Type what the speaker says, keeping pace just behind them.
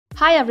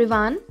Hi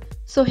everyone.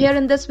 So here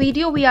in this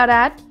video we are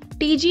at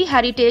TG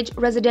Heritage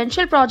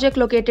Residential Project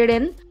located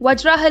in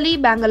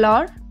Vajarahalli,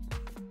 Bangalore.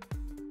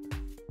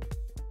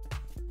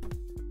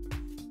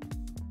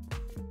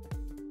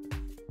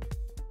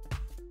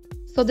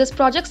 So this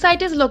project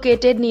site is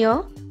located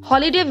near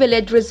Holiday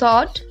Village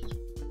Resort.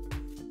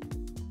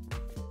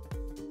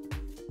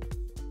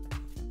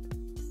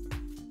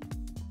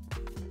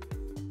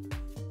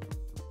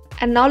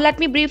 And now let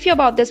me brief you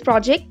about this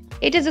project.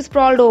 It is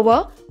sprawled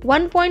over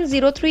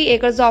 1.03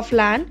 acres of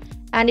land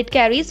and it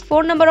carries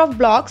 4 number of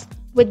blocks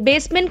with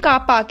basement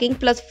car parking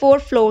plus 4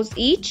 floors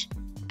each,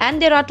 and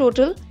there are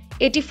total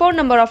 84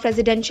 number of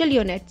residential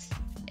units.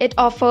 It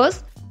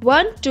offers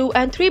 1, 2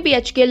 and 3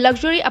 BHK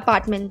luxury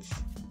apartments.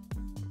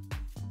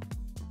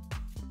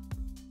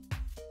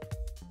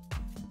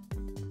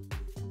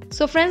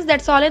 So friends,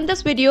 that's all in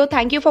this video.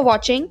 Thank you for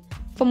watching.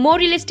 For more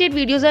real estate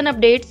videos and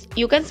updates,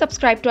 you can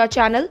subscribe to our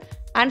channel,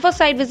 and for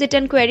site visit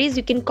and queries,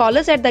 you can call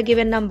us at the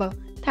given number.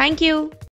 Thank you.